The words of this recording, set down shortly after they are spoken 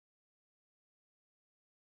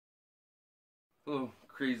Hello,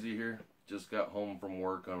 Crazy here. Just got home from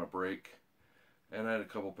work on a break, and I had a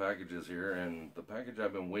couple packages here, and the package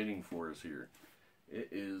I've been waiting for is here. It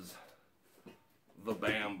is the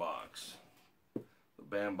BAM Box. The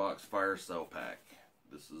BAM Box Fire Cell Pack.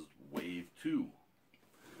 This is Wave 2.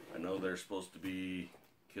 I know they're supposed to be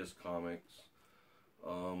Kiss Comics.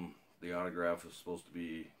 The autograph is supposed to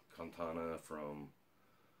be Katana from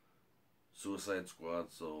Suicide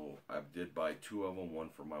Squad, so I did buy two of them, one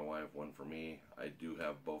for my wife, one for me. I do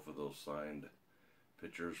have both of those signed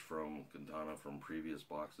pictures from Katana from previous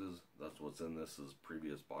boxes. That's what's in this is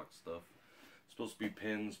previous box stuff. It's supposed to be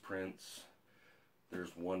pins, prints.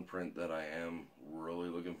 There's one print that I am really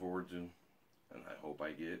looking forward to, and I hope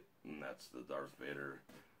I get, and that's the Darth Vader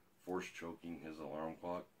force choking his alarm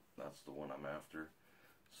clock. That's the one I'm after.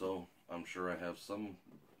 So I'm sure I have some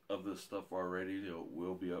of this stuff already. It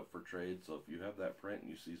will be up for trade, so if you have that print and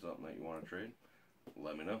you see something that you want to trade,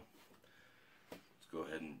 let me know. Let's go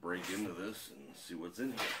ahead and break into this and see what's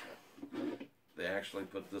in here. They actually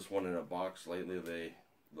put this one in a box lately.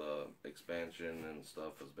 The expansion and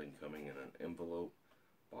stuff has been coming in an envelope.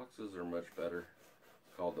 Boxes are much better.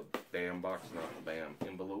 It's called the BAM box, not the BAM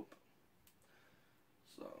envelope.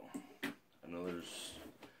 So I know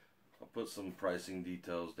I'll put some pricing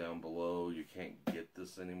details down below. You can't get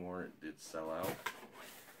this anymore. It did sell out.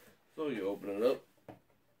 So you open it up.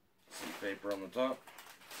 See paper on the top.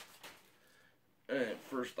 Alright,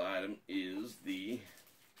 first item is the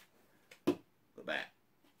bat.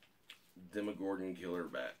 Demogorgon Killer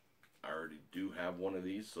Bat. I already do have one of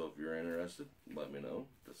these, so if you're interested, let me know.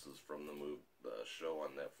 This is from the show on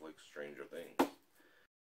Netflix, Stranger Things.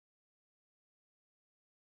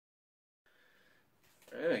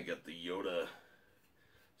 And I got the Yoda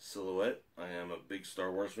silhouette. I am a big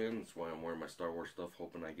Star Wars fan. That's why I'm wearing my Star Wars stuff,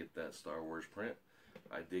 hoping I get that Star Wars print.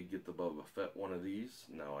 I did get the Boba Fett one of these.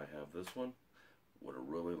 Now I have this one. Would have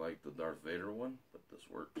really liked the Darth Vader one, but this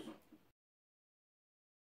works.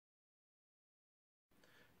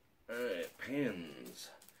 Alright, pins.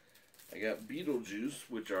 I got Beetlejuice,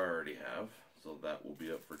 which I already have, so that will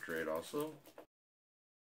be up for trade also.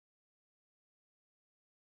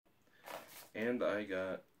 And I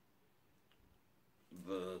got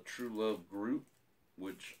the True Love Groot,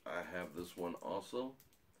 which I have this one also.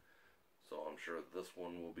 So I'm sure this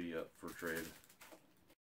one will be up for trade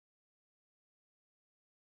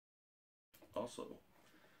also.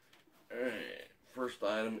 Alright, first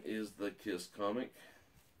item is the Kiss comic,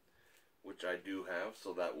 which I do have,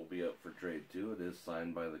 so that will be up for trade too. It is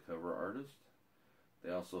signed by the cover artist.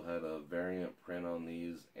 They also had a variant print on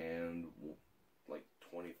these and like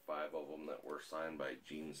 25 of them that were signed by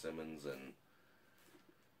Gene Simmons and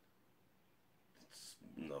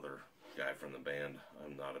another guy from the band.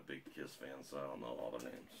 I'm not a big Kiss fan, so I don't know all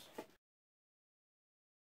their names.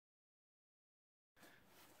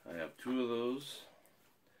 I have two of those.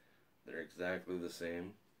 They're exactly the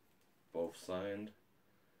same, both signed.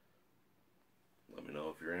 Let me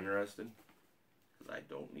know if you're interested, because I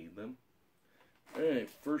don't need them. Alright,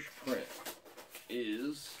 first print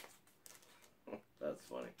is... that's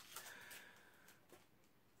funny.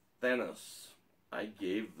 Thanos. I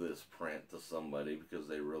gave this print to somebody because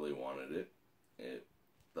they really wanted it.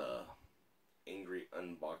 The Angry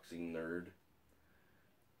Unboxing Nerd,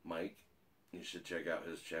 Mike. You should check out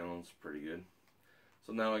his channel. It's pretty good.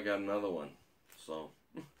 So now I got another one. So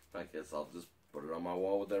I guess I'll just put it on my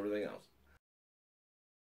wall with everything else.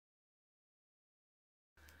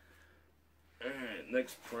 Alright,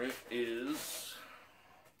 next print is...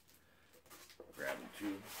 grabbing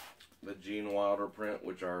two. The Gene Wilder print,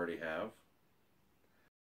 which I already have.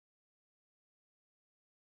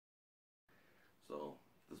 So,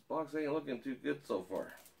 this box ain't looking too good so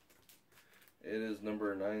far. It is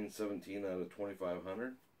number 917 out of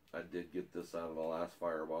 2500. I did get this out of the last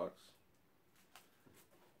firebox.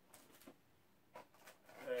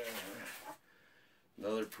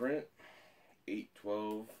 Another print,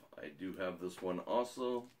 812. I do have this one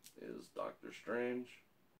also. Is Doctor Strange.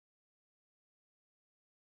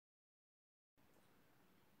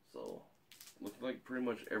 So, looks like pretty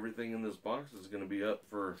much everything in this box is going to be up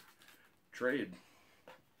for trade.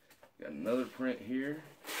 Got another print here,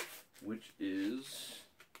 which is...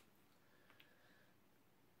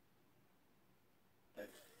 I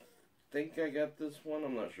think I got this one.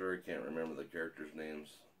 I'm not sure. I can't remember the characters'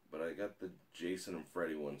 names. But I got the Jason and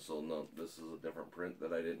Freddy one, so no, this is a different print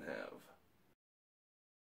that I didn't have.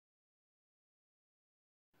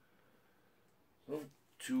 So,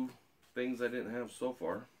 two things I didn't have so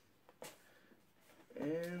far.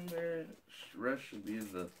 And the rest should be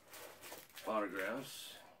the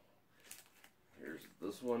autographs. Here's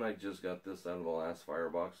this one. I just got this out of the last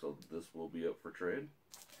firebox, so this will be up for trade.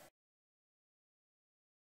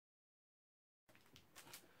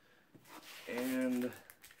 And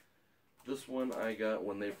this one I got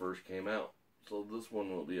when they first came out. So this one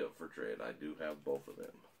will be up for trade. I do have both of them.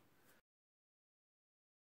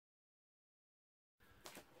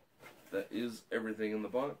 That is everything in the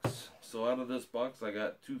box. So out of this box I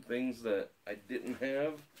got 2 things that I didn't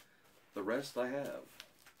have. The rest I have.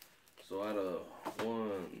 So out of 1,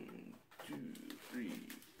 2, 3,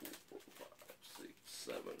 4, 5, 6,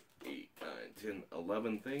 7, 8, 9, 10,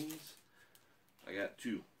 11 things, I got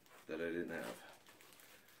 2 that I didn't have.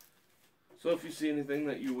 So if you see anything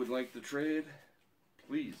that you would like to trade,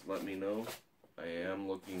 please let me know. I am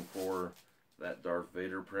looking for that Darth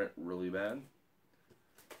Vader print really bad.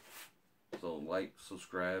 So like,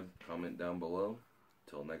 subscribe, comment down below.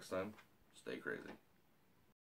 Till next time, stay crazy.